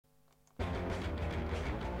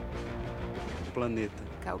Planeta.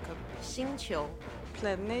 كوكب 星球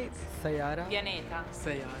Planet سيارة Pianeta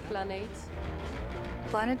سيارة Planet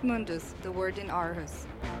Planet Mundus, the word in Aarhus.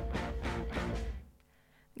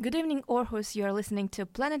 Good evening, Aarhus. You are listening to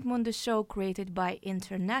Planet Mundus show created by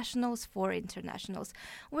internationals for internationals.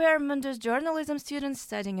 We are Mundus journalism students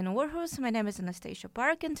studying in Aarhus. My name is Anastasia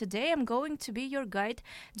Park, and today I'm going to be your guide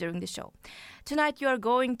during the show. Tonight you are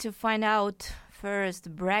going to find out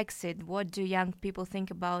first Brexit. What do young people think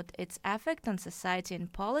about its effect on society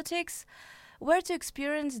and politics? Where to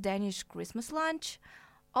experience Danish Christmas lunch?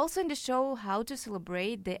 Also in the show, how to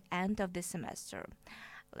celebrate the end of the semester.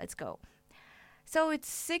 Let's go. So it's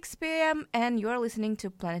 6 p.m. and you're listening to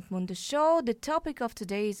Planet Mundus show. The topic of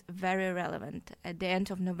today is very relevant. At the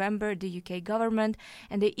end of November, the UK government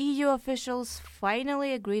and the EU officials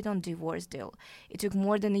finally agreed on divorce deal. It took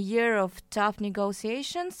more than a year of tough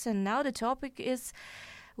negotiations, and now the topic is,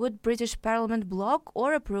 would British Parliament block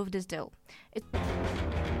or approve this deal?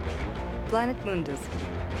 Planet Mundus.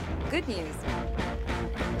 Good news.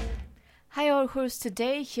 Hi Aarhus,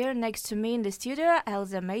 today here next to me in the studio,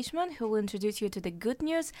 Elsa Meishman, who will introduce you to the good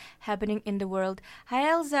news happening in the world. Hi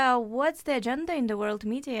Elsa, what's the agenda in the world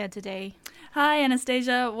media today? Hi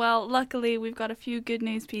Anastasia, well luckily we've got a few good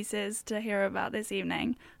news pieces to hear about this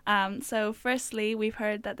evening. So firstly, we've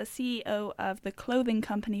heard that the CEO of the clothing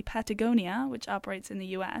company Patagonia, which operates in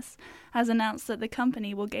the US, has announced that the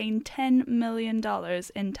company will gain $10 million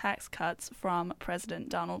in tax cuts from President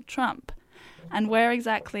Donald Trump. And where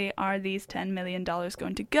exactly are these $10 million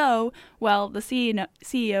going to go? Well, the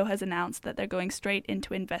CEO has announced that they're going straight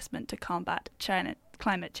into investment to combat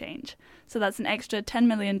climate change. So that's an extra $10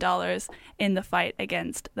 million in the fight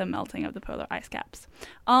against the melting of the polar ice caps.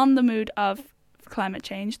 On the mood of climate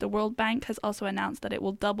change, the World Bank has also announced that it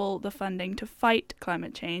will double the funding to fight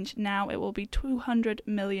climate change. Now it will be $200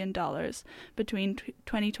 million between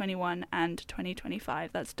 2021 and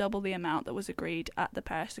 2025. That's double the amount that was agreed at the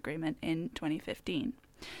Paris Agreement in 2015.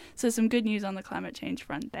 So some good news on the climate change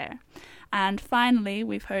front there. And finally,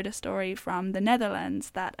 we've heard a story from the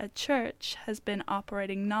Netherlands that a church has been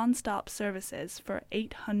operating non-stop services for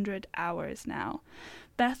 800 hours now.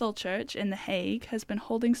 Bethel Church in The Hague has been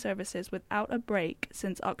holding services without a break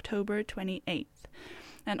since October 28th.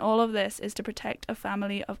 And all of this is to protect a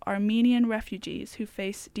family of Armenian refugees who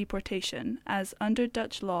face deportation, as under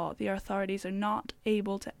Dutch law, the authorities are not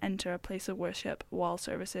able to enter a place of worship while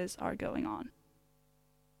services are going on.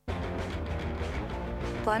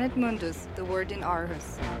 Planet Mundus, the word in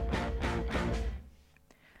Aarhus.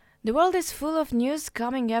 The world is full of news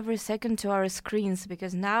coming every second to our screens,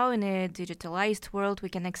 because now in a digitalized world we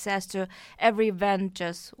can access to every event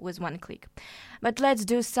just with one click. But let's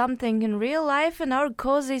do something in real life in our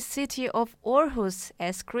cozy city of Aarhus.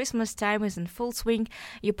 As Christmas time is in full swing,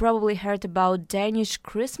 you probably heard about Danish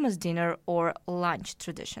Christmas dinner or lunch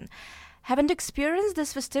tradition. Haven't experienced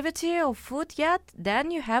this festivity of food yet?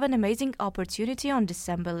 Then you have an amazing opportunity on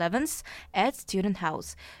December 11th at Student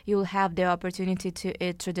House. You'll have the opportunity to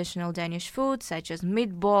eat traditional Danish food such as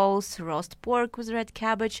meatballs, roast pork with red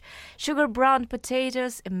cabbage, sugar brown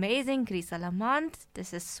potatoes, amazing ris à la menthe,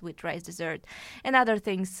 this is sweet rice dessert, and other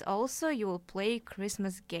things. Also, you will play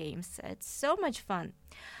Christmas games. It's so much fun.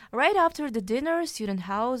 Right after the dinner, Student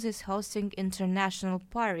House is hosting International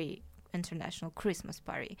Christmas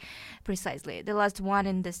party. Precisely, the last one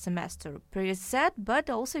in the semester. Pretty sad, but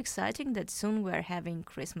also exciting that soon we're having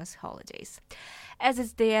Christmas holidays. As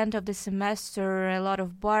it's the end of the semester, a lot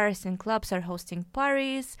of bars and clubs are hosting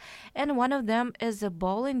parties, and one of them is a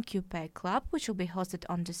Ball in Coupe Club, which will be hosted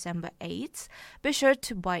on December 8th. Be sure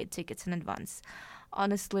to buy tickets in advance.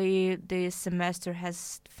 Honestly, this semester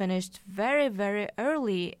has finished very, very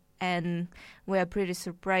early, and we are pretty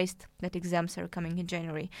surprised that exams are coming in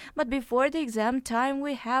January. But before the exam time,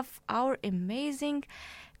 we have our amazing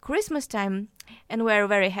Christmas time, and we are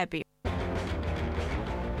very happy.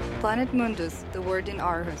 Planet Mundus, the word in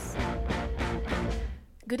Aarhus.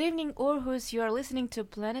 Good evening, Aarhus. You are listening to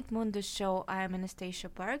Planet Mundus show. I am Anastasia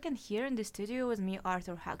Park, and here in the studio with me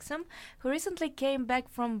Arthur Haxam, who recently came back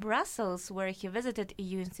from Brussels, where he visited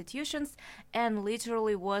EU institutions and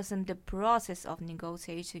literally was in the process of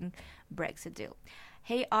negotiating Brexit deal.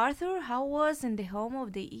 Hey Arthur, how was in the home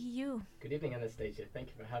of the EU? Good evening, Anastasia. Thank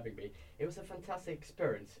you for having me. It was a fantastic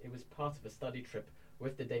experience. It was part of a study trip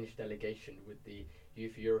with the Danish delegation with the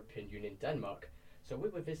Youth European Union Denmark. So we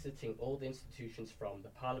were visiting all the institutions from the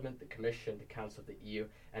Parliament, the Commission, the Council of the EU,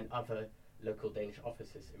 and other local Danish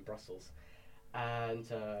offices in Brussels. And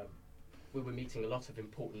we were meeting a lot of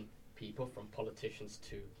important people, from politicians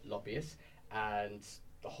to lobbyists, and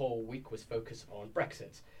the whole week was focused on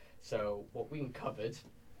Brexit. So what we uncovered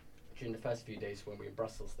during the first few days when we were in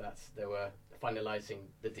Brussels that they were finalising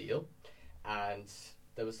the deal, and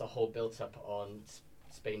there was a whole built-up on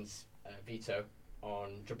Spain's veto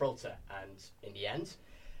on Gibraltar, and in the end,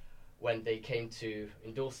 when they came to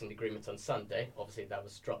endorsing the agreement on Sunday, obviously that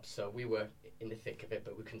was dropped, so we were in the thick of it,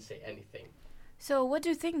 but we couldn't say anything. So what do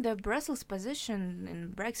you think the Brussels position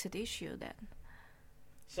in Brexit issue then?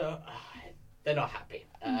 So they're not happy.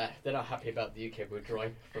 They're not happy about the UK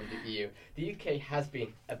withdrawing from the EU. The UK has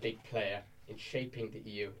been a big player in shaping the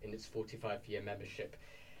EU in its 45-year membership,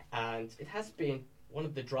 and it has been one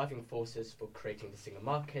of the driving forces for creating the single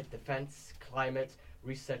market, defence, climate,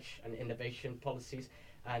 research and innovation policies,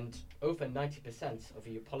 and over 90% of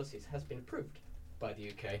EU policies has been approved by the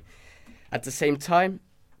UK. At the same time,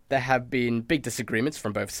 there have been big disagreements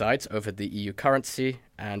from both sides over the EU currency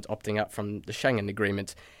and opting out from the Schengen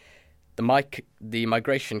Agreement. The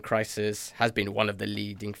migration crisis has been one of the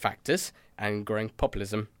leading factors, and growing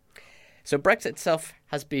populism. So Brexit itself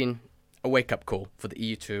has been a wake-up call for the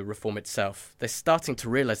EU to reform itself. They're starting to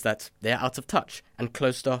realise that they're out of touch and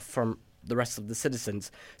closed off from the rest of the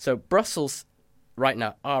citizens. So Brussels right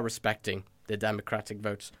now are respecting the democratic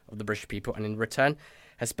votes of the British people, and in return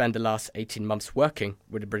has spent the last 18 months working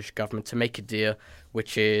with the British government to make a deal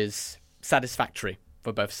which is satisfactory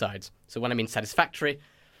for both sides. So when I mean satisfactory,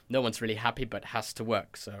 no one's really happy, but has to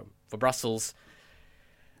work. So for Brussels,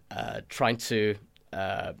 trying to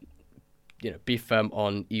be firm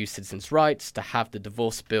on EU citizens' rights, to have the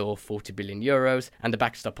divorce bill, 40 billion euros, and the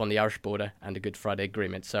backstop on the Irish border and the Good Friday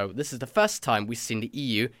Agreement. So this is the first time we've seen the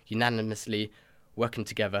EU unanimously working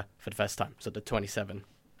together for the first time. So the 27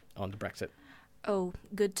 on the Brexit. Oh,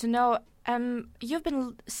 good to know. You've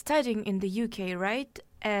been studying in the UK, right?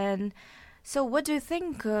 And so what do you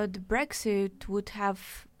think the Brexit would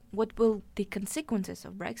have? What will the consequences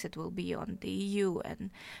of Brexit will be on the EU and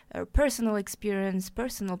personal experience,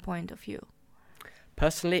 personal point of view?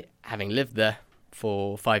 Personally, having lived there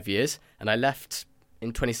for 5 years, and I left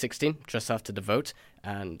in 2016, just after the vote,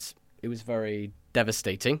 and it was very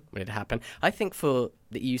devastating when it happened. I think for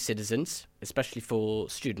the EU citizens, especially for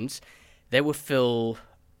students, they will feel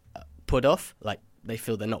put off, like they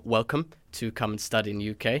feel they're not welcome to come and study in the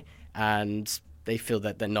UK, and they feel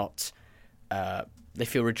that they're not... they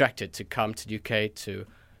feel rejected to come to the UK to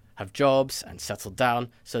have jobs and settle down.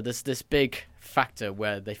 So there's this big factor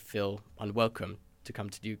where they feel unwelcome to come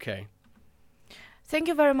to the UK. Thank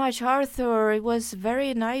you very much, Arthur. It was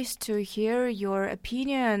very nice to hear your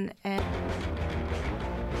opinion. And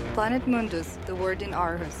Planet Mundus, the word in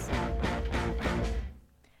Aarhus.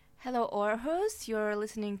 Hello, Aarhus. You're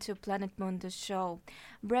listening to Planet Mundus show.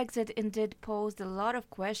 Brexit indeed posed a lot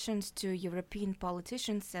of questions to European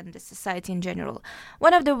politicians and the society in general.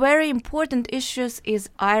 One of the very important issues is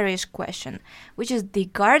Irish question, which is the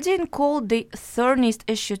Guardian called the thorniest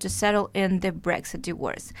issue to settle in the Brexit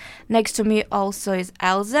divorce. Next to me also is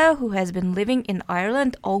Elsa, who has been living in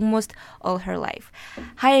Ireland almost all her life.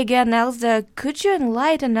 Hi again, Elsa. Could you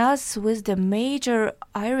enlighten us with the major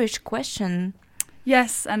Irish question?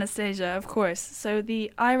 Yes, Anastasia, of course. So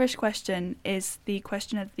the Irish question is the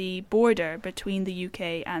question of the border between the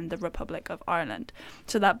UK and the Republic of Ireland.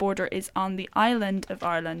 So that border is on the island of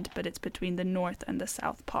Ireland, but it's between the north and the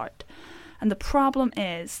south part. And the problem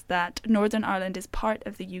is that Northern Ireland is part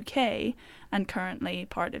of the UK and currently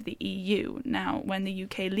part of the EU. Now, when the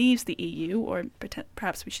UK leaves the EU, or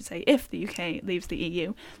perhaps we should say if the UK leaves the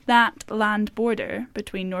EU, that land border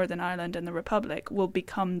between Northern Ireland and the Republic will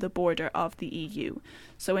become the border of the EU.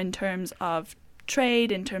 So in terms of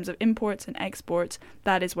trade, in terms of imports and exports,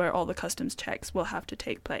 that is where all the customs checks will have to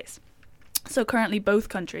take place. So currently both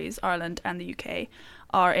countries, Ireland and the UK,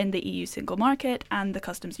 are in the EU single market and the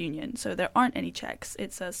customs union. So there aren't any checks.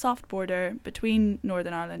 It's a soft border between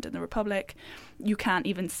Northern Ireland and the Republic. You can't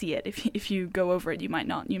even see it. If you go over it, you might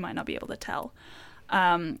not be able to tell.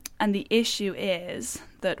 And the issue is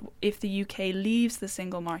that if the UK leaves the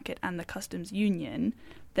single market and the customs union,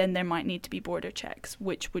 then there might need to be border checks,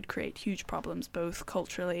 which would create huge problems both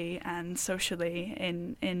culturally and socially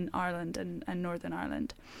in Ireland and Northern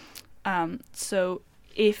Ireland. So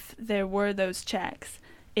if there were those checks,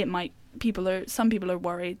 some people are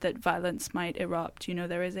worried that violence might erupt. You know,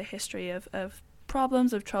 there is a history of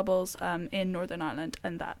problems, of troubles in Northern Ireland,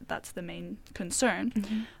 and that's the main concern.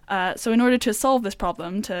 Mm-hmm. So in order to solve this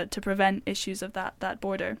problem, to prevent issues of that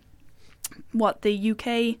border, what the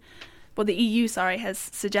EU has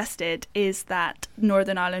suggested is that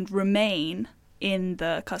Northern Ireland remain in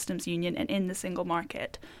the customs union and in the single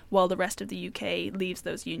market while the rest of the UK leaves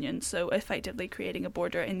those unions, so effectively creating a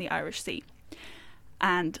border in the Irish Sea.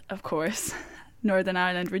 And of course, Northern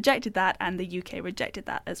Ireland rejected that, and the UK rejected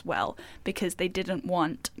that as well, because they didn't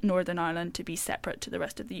want Northern Ireland to be separate to the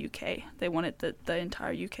rest of the UK. They wanted the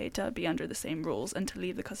entire UK to be under the same rules and to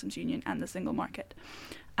leave the customs union and the single market.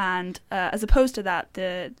 And as opposed to that,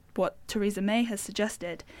 what Theresa May has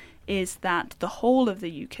suggested is that the whole of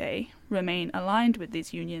the UK remain aligned with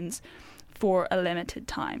these unions for a limited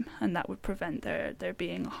time, and that would prevent there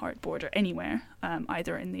being a hard border anywhere,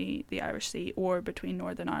 either in the Irish Sea or between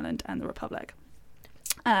Northern Ireland and the Republic.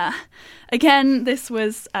 Again, this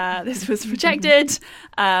was rejected,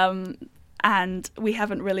 and we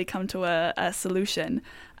haven't really come to a solution,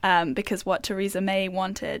 because what Theresa May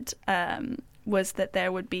wanted was that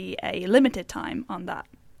there would be a limited time on that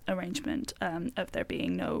arrangement, of there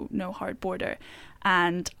being no hard border.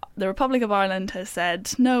 And the Republic of Ireland has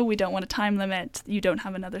said, no, we don't want a time limit, you don't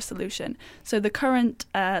have another solution. So the current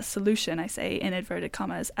solution, I say in inverted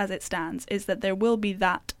commas, as it stands, is that there will be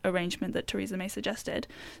that arrangement that Theresa May suggested.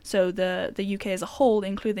 So the UK as a whole,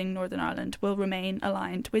 including Northern Ireland, will remain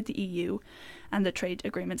aligned with the EU and the trade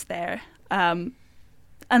agreements there,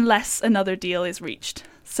 unless another deal is reached.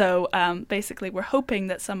 So basically we're hoping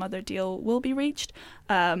that some other deal will be reached,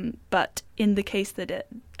 but in the case that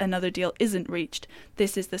another deal isn't reached,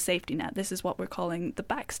 this is the safety net. This is what we're calling the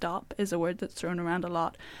backstop, is a word that's thrown around a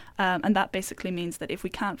lot, and that basically means that if we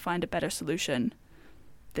can't find a better solution,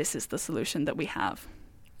 this is the solution that we have.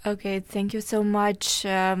 Okay, thank you so much.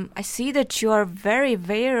 I see that you are very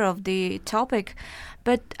aware of the topic,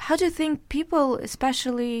 but how do you think people,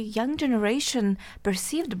 especially young generation,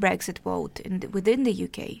 perceive the Brexit vote within the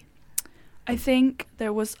UK? I think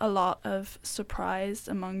there was a lot of surprise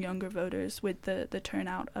among younger voters with the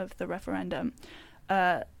turnout of the referendum.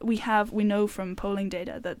 We know from polling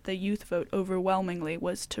data that the youth vote overwhelmingly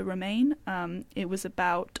was to remain. It was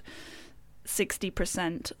about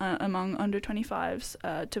 60% among under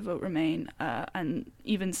 25s to vote remain, and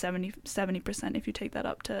even 70% if you take that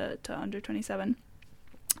up to under 27.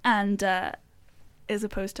 And as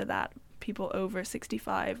opposed to that, people over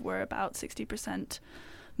 65 were about 60%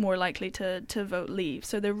 more likely to vote leave.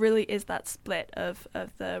 So there really is that split of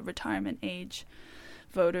the retirement age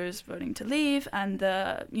voters voting to leave and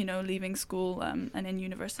the leaving school and in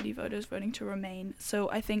university voters voting to remain. So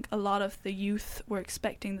I think a lot of the youth were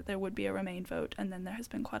expecting that there would be a remain vote, and then there has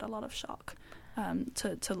been quite a lot of shock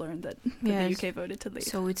to learn that Yes. the UK voted to leave.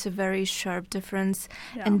 So it's a very sharp difference.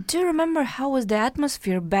 Yeah. And do you remember how was the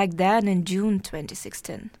atmosphere back then in June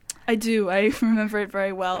 2016? I do. I remember it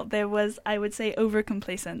very well. There was, I would say,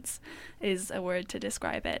 overcomplacence is a word to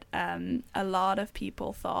describe it. A lot of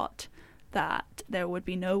people thought that there would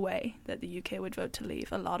be no way that the UK would vote to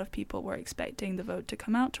leave. A lot of people were expecting the vote to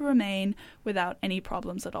come out to remain without any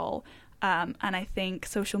problems at all. And I think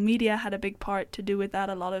social media had a big part to do with that.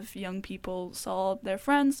 A lot of young people saw their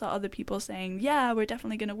friends, saw other people saying, yeah, we're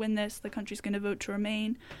definitely going to win this, the country's going to vote to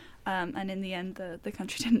remain. And in the end, the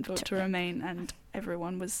country didn't vote to remain, and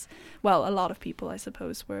everyone was, well, a lot of people, I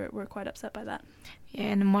suppose, were quite upset by that. Yeah,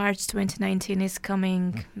 and March 2019 is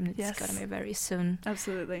coming. It's Yes. going to be very soon.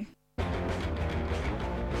 Absolutely.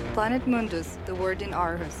 Planet Mundus, the word in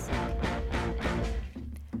Aarhus.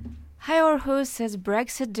 Hi, Aarhus says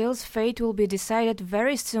Brexit deal's fate will be decided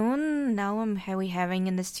very soon. Now I'm having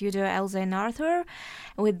in the studio Elsa and Arthur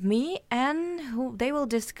with me, and they will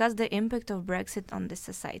discuss the impact of Brexit on the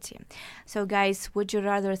society. So guys, would you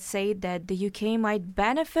rather say that the UK might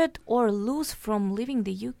benefit or lose from leaving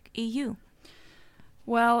the EU?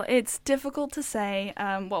 Well, it's difficult to say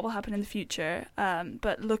what will happen in the future,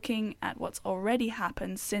 but looking at what's already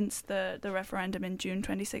happened since the referendum in June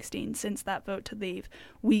 2016, since that vote to leave,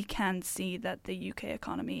 we can see that the UK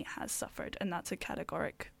economy has suffered, and that's a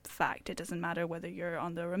categoric fact. It doesn't matter whether you're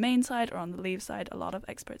on the remain side or on the leave side. A lot of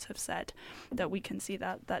experts have said that we can see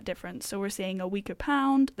that difference. So we're seeing a weaker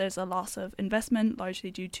pound, there's a loss of investment, largely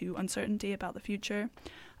due to uncertainty about the future.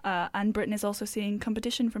 And Britain is also seeing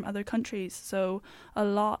competition from other countries. So a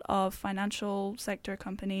lot of financial sector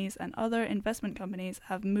companies and other investment companies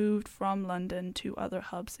have moved from London to other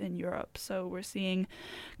hubs in Europe. So we're seeing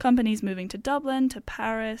companies moving to Dublin, to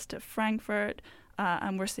Paris, to Frankfurt,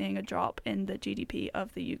 and we're seeing a drop in the GDP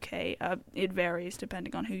of the UK. It varies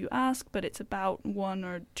depending on who you ask, but it's about 1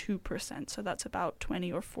 or 2%. So that's about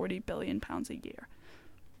 20 or 40 billion pounds a year.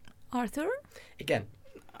 Arthur? Again,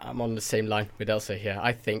 I'm on the same line with Elsa here.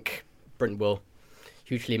 I think Britain will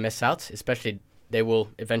hugely miss out, especially they will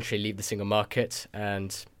eventually leave the single market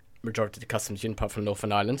and majority of the customs union apart from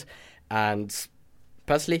Northern Ireland. And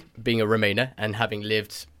personally, being a Remainer and having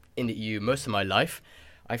lived in the EU most of my life,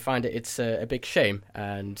 I find it's a big shame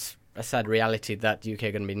and a sad reality that the UK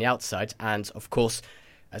are going to be on the outside. And of course,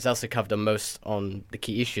 as Elsa covered on most on the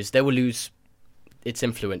key issues, they will lose its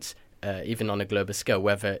influence, even on a global scale,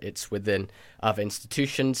 whether it's within other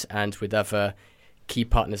institutions and with other key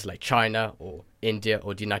partners like China or India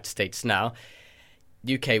or the United States now,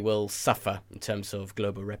 UK will suffer in terms of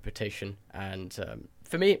global reputation. And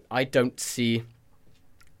for me, I don't see...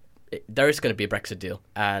 There is going to be a Brexit deal,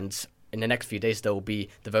 and in the next few days there will be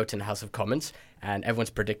the vote in the House of Commons, and everyone's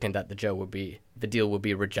predicting that the deal will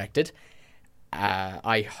be rejected.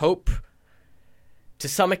 I hope, to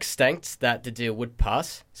some extent, that the deal would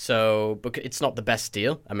pass. So, because it's not the best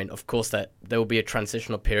deal. I mean, of course, that there will be a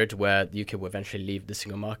transitional period where the UK will eventually leave the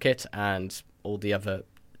single market, and all the other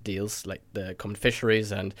deals like the common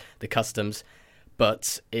fisheries and the customs,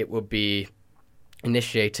 but it will be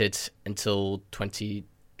initiated until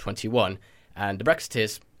 2021. And the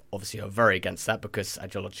Brexiteers obviously are very against that, because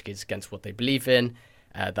ideologically it's against what they believe in,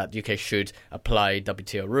 that the UK should apply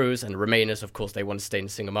WTO rules, and Remainers, of course, they want to stay in the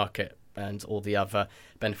single market and all the other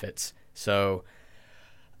benefits. So,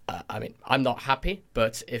 I mean, I'm not happy,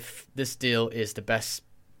 but if this deal is the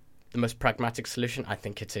most pragmatic solution, I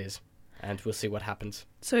think it is. And we'll see what happens.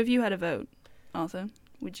 So if you had a vote, Arthur,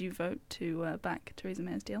 would you vote to back Theresa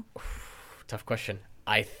May's deal? Tough question.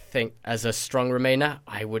 I think as a strong Remainer,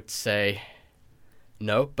 I would say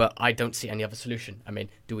no, but I don't see any other solution. I mean,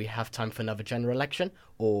 do we have time for another general election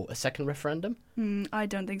or a second referendum? I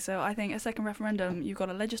don't think so. I think a second referendum, you've got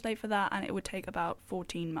to legislate for that, and it would take about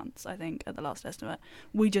 14 months, I think, at the last estimate.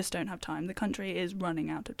 We just don't have time. The country is running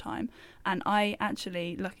out of time. And I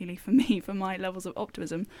actually, luckily for me, for my levels of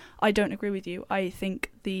optimism, I don't agree with you. I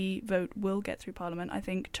think the vote will get through Parliament. I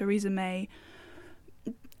think Theresa May,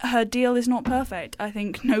 her deal is not perfect. I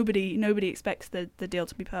think nobody expects the deal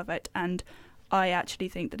to be perfect, and I actually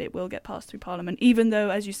think that it will get passed through Parliament, even though,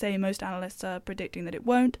 as you say, most analysts are predicting that it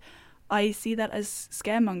won't. I see that as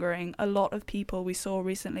scaremongering. A lot of people we saw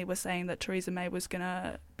recently were saying that Theresa May was going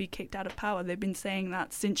to be kicked out of power. They've been saying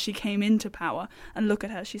that since she came into power. And look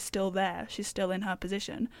at her, she's still there. She's still in her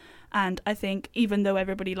position. And I think even though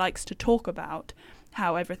everybody likes to talk about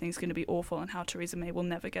how everything's going to be awful and how Theresa May will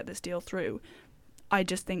never get this deal through, I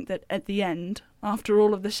just think that at the end, after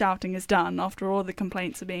all of the shouting is done, after all the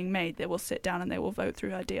complaints are being made, they will sit down and they will vote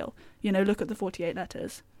through her deal. You know, look at the 48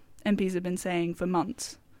 letters. MPs have been saying for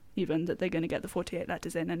months even that they're going to get the 48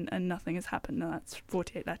 letters in, and nothing has happened. And that's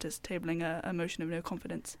 48 letters tabling a motion of no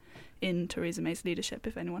confidence in Theresa May's leadership,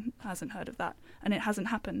 if anyone hasn't heard of that. And it hasn't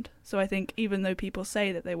happened. So I think even though people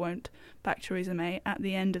say that they won't back Theresa May, at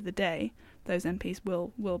the end of the day, those MPs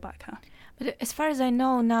will back her. But as far as I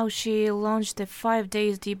know, now she launched a 5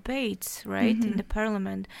 days debates, right, in the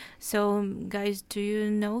Parliament. So, guys, do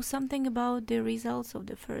you know something about the results of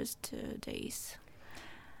the first days?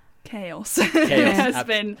 Chaos has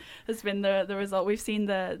been the result. We've seen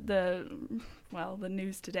the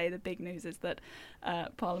news today. The big news is that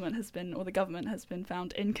Parliament has been, or the government has been,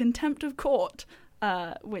 found in contempt of court,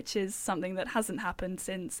 which is something that hasn't happened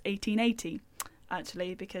since 1880.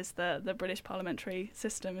 Actually, because the British parliamentary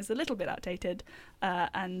system is a little bit outdated,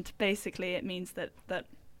 and basically it means that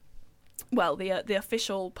the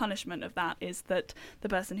official punishment of that is that the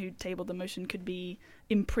person who tabled the motion could be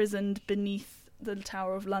imprisoned beneath the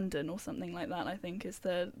Tower of London or something like that, I think, is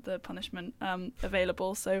the punishment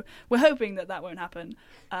available. So we're hoping that won't happen.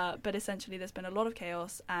 But essentially there's been a lot of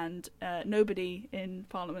chaos, and nobody in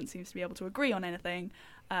Parliament seems to be able to agree on anything.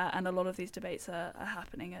 And a lot of these debates are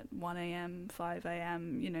happening at 1 a.m., 5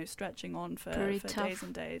 a.m., stretching on for days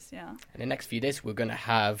and days. Yeah. In the next few days, we're going to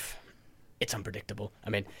have... It's unpredictable. I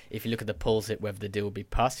mean, if you look at the polls, whether the deal will be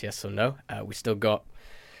passed, yes or no, we still got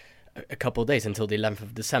a couple of days until the 11th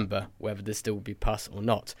of December, whether this deal will be passed or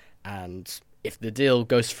not. And if the deal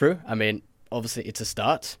goes through, I mean, obviously it's a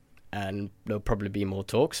start, and there'll probably be more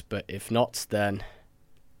talks. But if not, then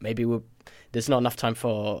maybe there's not enough time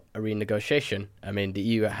for a renegotiation. I mean, the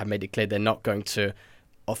EU have made it clear they're not going to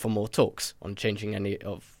offer more talks on changing any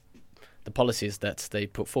of the policies that they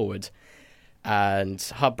put forward. And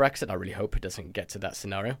hard Brexit, I really hope it doesn't get to that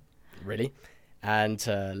scenario, really. And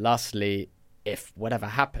lastly, if whatever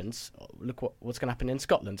happens, look what's going to happen in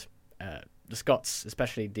Scotland. The Scots,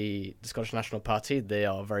 especially the Scottish National Party, they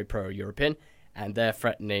are very pro-European, and they're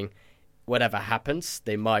threatening whatever happens,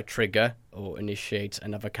 they might trigger or initiate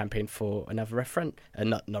another campaign for another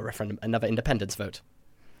another independence vote.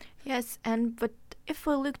 Yes, but if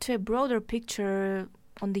we look to a broader picture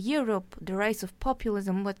on the Europe, the rise of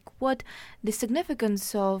populism, what the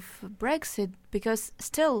significance of Brexit, because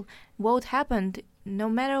still what happened, no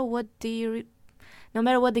matter what the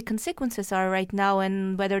consequences are right now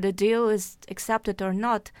and whether the deal is accepted or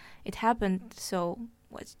not, it happened. So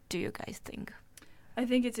what do you guys think? I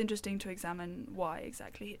think it's interesting to examine why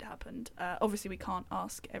exactly it happened. Obviously, we can't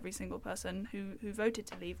ask every single person who voted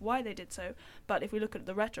to leave why they did so, but if we look at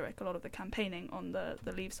the rhetoric, a lot of the campaigning on the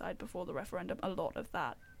leave side before the referendum, a lot of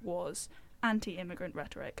that was anti-immigrant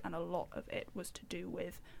rhetoric, and a lot of it was to do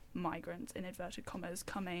with migrants, in inverted commas,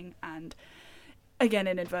 coming and, again,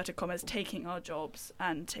 in inverted commas, taking our jobs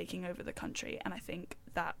and taking over the country. And I think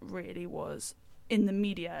that really was, in the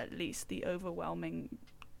media at least, the overwhelming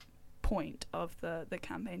point of the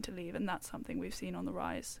campaign to leave, and that's something we've seen on the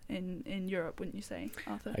rise in Europe, wouldn't you say,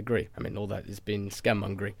 Arthur? I agree. I mean, all that has been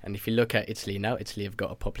scaremongering. And if you look at Italy now, Italy have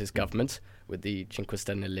got a populist government with the Cinque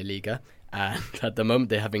Stelle Liga, and at the moment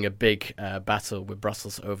they're having a big battle with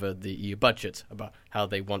Brussels over the EU budget, about how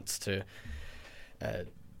they want to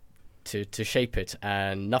shape it,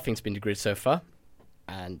 and nothing's been agreed so far.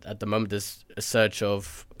 And at the moment there's a surge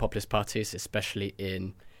of populist parties, especially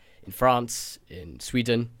in France, in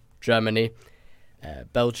Sweden, Germany,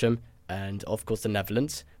 Belgium, and of course the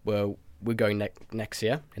Netherlands, where we're going next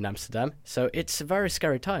year in Amsterdam. So it's very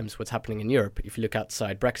scary times what's happening in Europe. If you look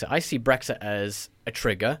outside Brexit, I see Brexit as a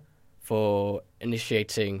trigger for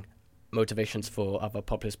initiating motivations for other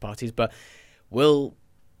populist parties, but will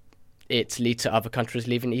it lead to other countries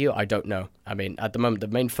leaving the EU? I don't know. I mean, at the moment the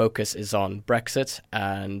main focus is on Brexit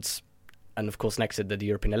and of course next year the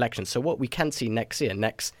European elections. So what we can see next year,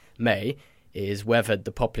 next May, is whether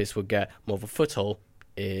the populists will get more of a foothold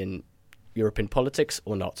in European politics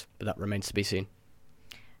or not. But that remains to be seen.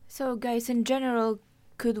 So, guys, in general,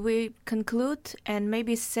 could we conclude and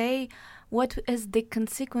maybe say what is the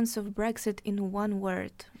consequence of Brexit in one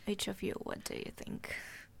word? Each of you, what do you think?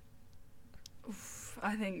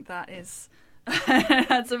 I think that is...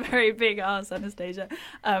 that's a very big ask, Anastasia.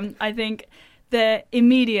 I think the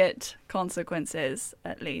immediate consequences,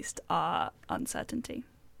 at least, are uncertainty.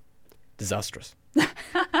 Disastrous.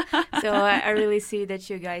 So I really see that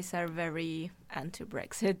you guys are very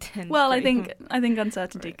anti-Brexit. Well, I think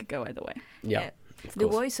uncertainty could go either way. Yeah. The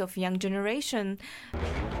voice of young generation.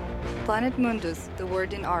 Planet Mundus, the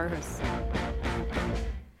word in Aarhus.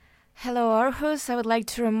 Hello, Aarhus. I would like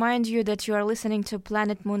to remind you that you are listening to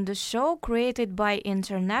Planet Mundus show created by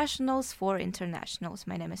internationals for internationals.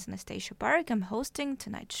 My name is Anastasia Park. I'm hosting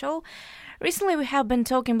tonight's show. Recently, we have been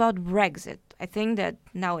talking about Brexit. I think that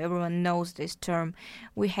now everyone knows this term.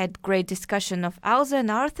 We had great discussion of Elsa and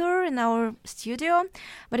Arthur in our studio,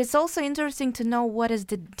 but it's also interesting to know what is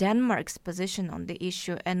the Denmark's position on the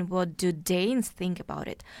issue and what do Danes think about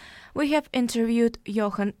it. We have interviewed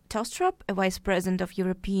Johan Tostrup, a vice president of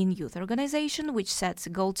European Youth Organization, which sets a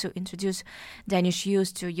goal to introduce Danish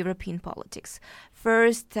youth to European politics.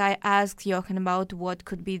 First, I asked Johan about what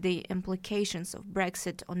could be the implications of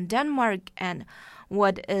Brexit on Denmark and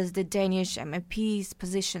what is the Danish MEP's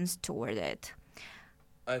positions toward it.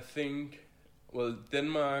 I think,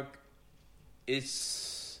 Denmark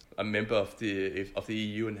is a member of the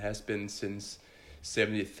EU and has been since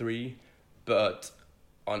 1973, but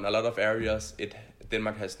on a lot of areas,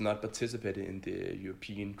 Denmark has not participated in the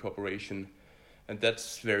European cooperation, and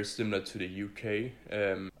that's very similar to the UK.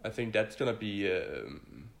 I think that's going to be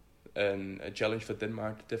a challenge for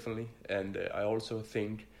Denmark, definitely, and I also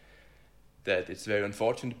think that it's very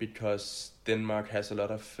unfortunate because Denmark has a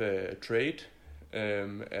lot of trade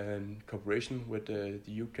and cooperation with the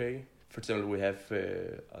UK. For example, we have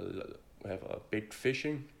a big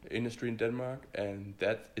fishing industry in Denmark, and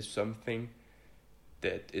that is something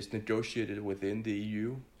that is negotiated within the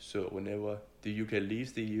EU. So whenever the UK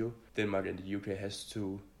leaves the EU, Denmark and the UK has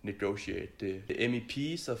to negotiate. The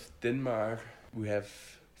MEPs of Denmark, we have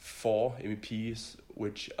 4 MEPs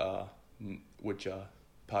which are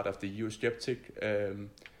part of the Eurosceptic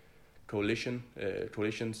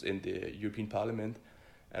coalitions in the European Parliament,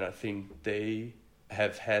 and I think they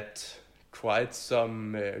have had quite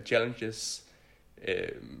some challenges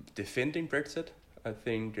defending Brexit. I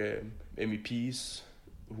think MEPs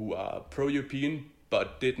who are pro-European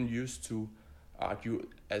but didn't used to argue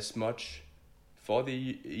as much for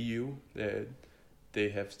the EU, they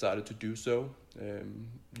have started to do so.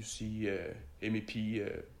 You see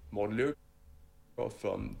MEP Morten Løkkegaard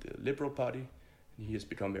from the Liberal Party, he has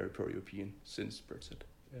become very pro-European since Brexit.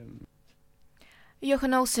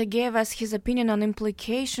 Johan also gave us his opinion on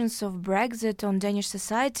implications of Brexit on Danish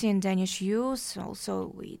society and Danish youth.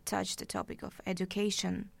 Also, we touched the topic of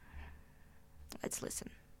education. Let's listen.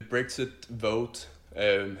 The Brexit vote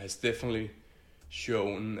has definitely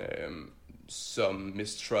shown some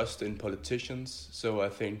mistrust in politicians. So I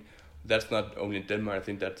think that's not only in Denmark, I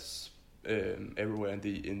think that's everywhere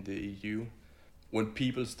in the EU. When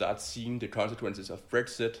people start seeing the consequences of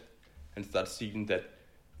Brexit and start seeing that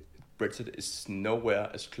Brexit is nowhere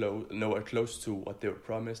close to what they were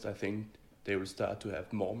promised. I think they will start to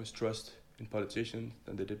have more mistrust in politicians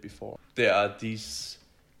than they did before. There are these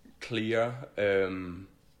clear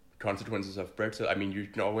consequences of Brexit. I mean, you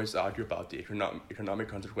can always argue about the economic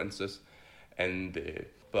consequences,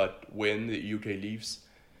 but when the UK leaves,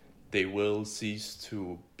 they will cease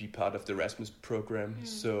to be part of the Erasmus program.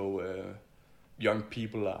 So young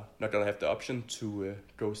people are not going to have the option to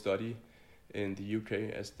go study in the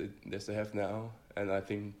UK as they have now. And I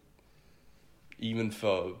think even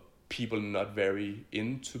for people not very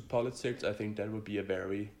into politics, I think that would be a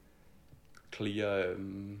very clear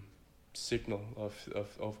signal of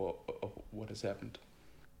what has happened.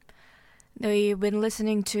 We've been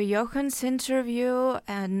listening to Johan's interview,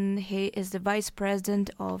 and he is the Vice President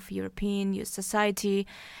of European Youth Society. It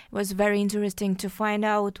was very interesting to find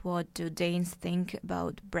out what do Danes think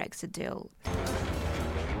about Brexit deal.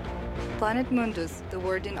 Planet Mundus, the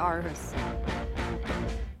word in Aarhus.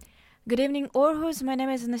 Good evening, Aarhus. My name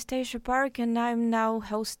is Anastasia Park, and I'm now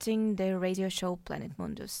hosting the radio show Planet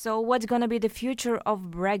Mundus. So what's going to be the future of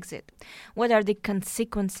Brexit? What are the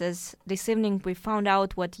consequences? This evening we found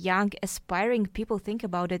out what young, aspiring people think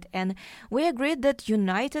about it, and we agreed that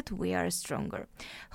united we are stronger.